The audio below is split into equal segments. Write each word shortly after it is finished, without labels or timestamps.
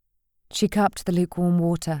She cupped the lukewarm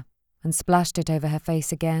water and splashed it over her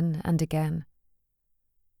face again and again.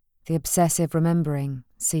 The obsessive remembering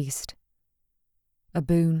ceased. A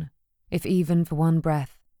boon, if even for one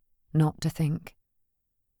breath, not to think.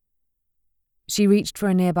 She reached for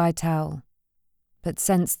a nearby towel, but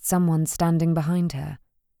sensed someone standing behind her.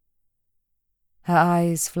 Her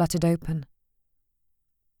eyes fluttered open.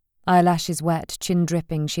 Eyelashes wet, chin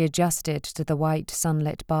dripping, she adjusted to the white,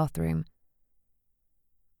 sunlit bathroom.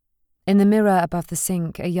 In the mirror above the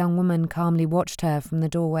sink, a young woman calmly watched her from the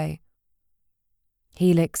doorway.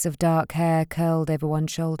 Helix of dark hair curled over one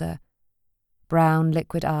shoulder, brown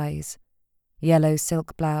liquid eyes, yellow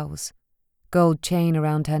silk blouse, gold chain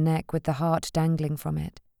around her neck with the heart dangling from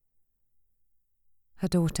it. Her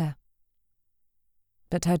daughter.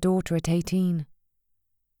 But her daughter at 18.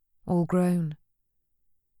 All grown.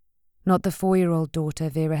 Not the 4-year-old daughter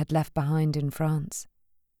Vera had left behind in France.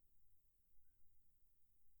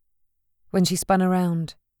 When she spun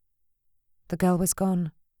around, the girl was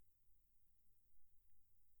gone.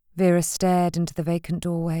 Vera stared into the vacant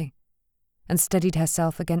doorway and steadied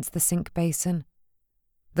herself against the sink basin,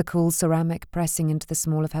 the cool ceramic pressing into the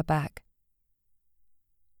small of her back.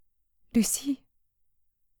 "Lucie,"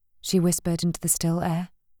 she whispered into the still air.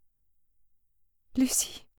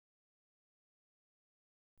 "Lucie."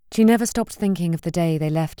 She never stopped thinking of the day they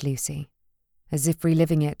left Lucy, as if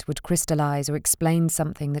reliving it would crystallize or explain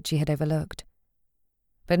something that she had overlooked.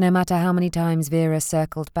 But no matter how many times Vera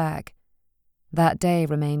circled back, that day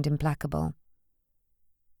remained implacable.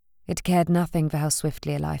 It cared nothing for how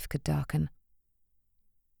swiftly a life could darken.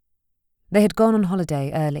 They had gone on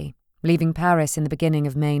holiday early, leaving Paris in the beginning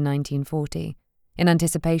of May 1940, in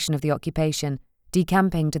anticipation of the occupation,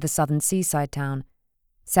 decamping to the southern seaside town,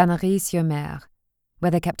 Sanary-sur-Mer,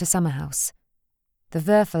 where they kept a summer house. The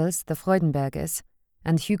Werfels, the Freudenbergers,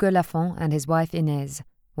 and Hugo Lafont and his wife Inez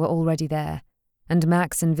were already there, and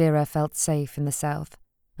Max and Vera felt safe in the south,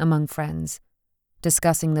 among friends,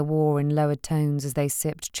 discussing the war in lowered tones as they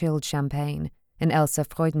sipped chilled champagne in Elsa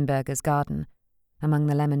Freudenberger's garden, among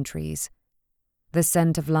the lemon trees, the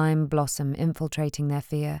scent of lime blossom infiltrating their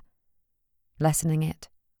fear, lessening it.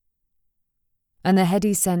 And the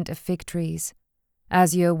heady scent of fig trees,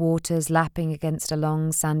 azure waters lapping against a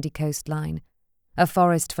long sandy coastline, a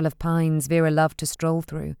forest full of pines Vera loved to stroll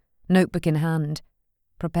through, notebook in hand,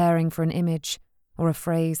 preparing for an image or a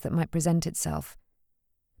phrase that might present itself,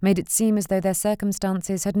 made it seem as though their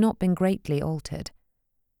circumstances had not been greatly altered.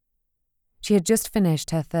 She had just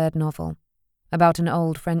finished her 3rd novel, about an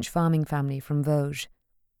old French farming family from Vosges.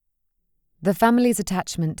 The family's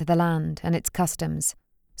attachment to the land and its customs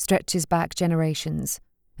stretches back generations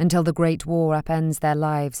until the Great War upends their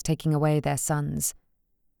lives, taking away their sons.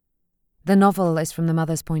 The novel is from the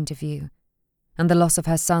mother's point of view, and the loss of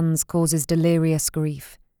her sons causes delirious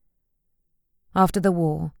grief. After the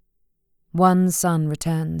war, one son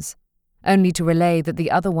returns, only to relay that the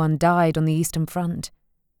other one died on the Eastern Front.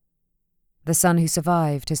 The son who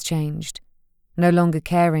survived has changed, no longer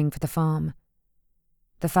caring for the farm,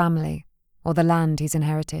 the family, or the land he's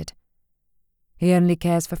inherited. He only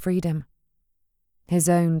cares for freedom, his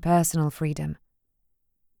own personal freedom.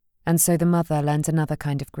 And so the mother learns another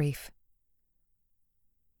kind of grief.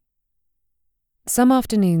 Some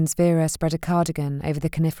afternoons Vera spread a cardigan over the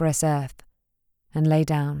coniferous earth and lay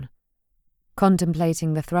down,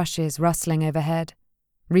 contemplating the thrushes rustling overhead,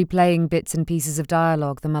 replaying bits and pieces of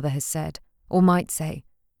dialogue the mother has said, or might say,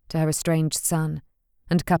 to her estranged son,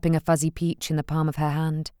 and cupping a fuzzy peach in the palm of her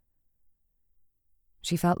hand.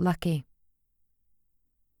 She felt lucky.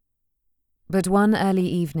 But one early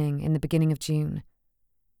evening in the beginning of June,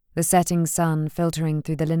 the setting sun filtering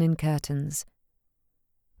through the linen curtains,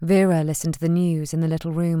 Vera listened to the news in the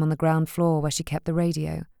little room on the ground floor where she kept the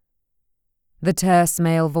radio. The terse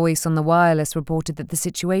male voice on the wireless reported that the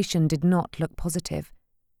situation did not look positive,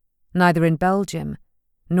 neither in Belgium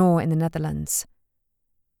nor in the Netherlands.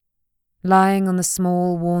 Lying on the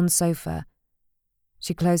small, worn sofa,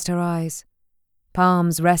 she closed her eyes,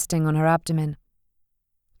 palms resting on her abdomen,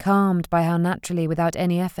 calmed by how naturally, without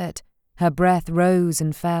any effort, her breath rose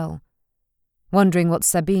and fell, wondering what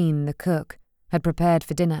Sabine, the cook, had prepared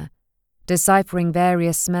for dinner, deciphering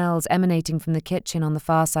various smells emanating from the kitchen on the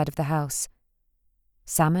far side of the house.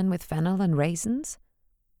 Salmon with fennel and raisins?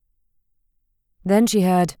 Then she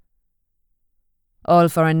heard, "All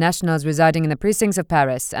foreign nationals residing in the precincts of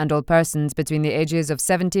Paris and all persons between the ages of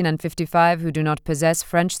 17 and 55 who do not possess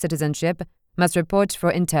French citizenship must report for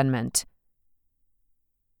internment."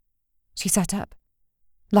 She sat up,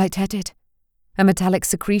 light-headed, a metallic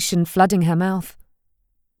secretion flooding her mouth.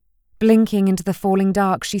 Blinking into the falling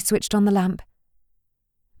dark, she switched on the lamp.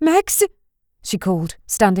 "Max!" she called,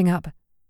 standing up.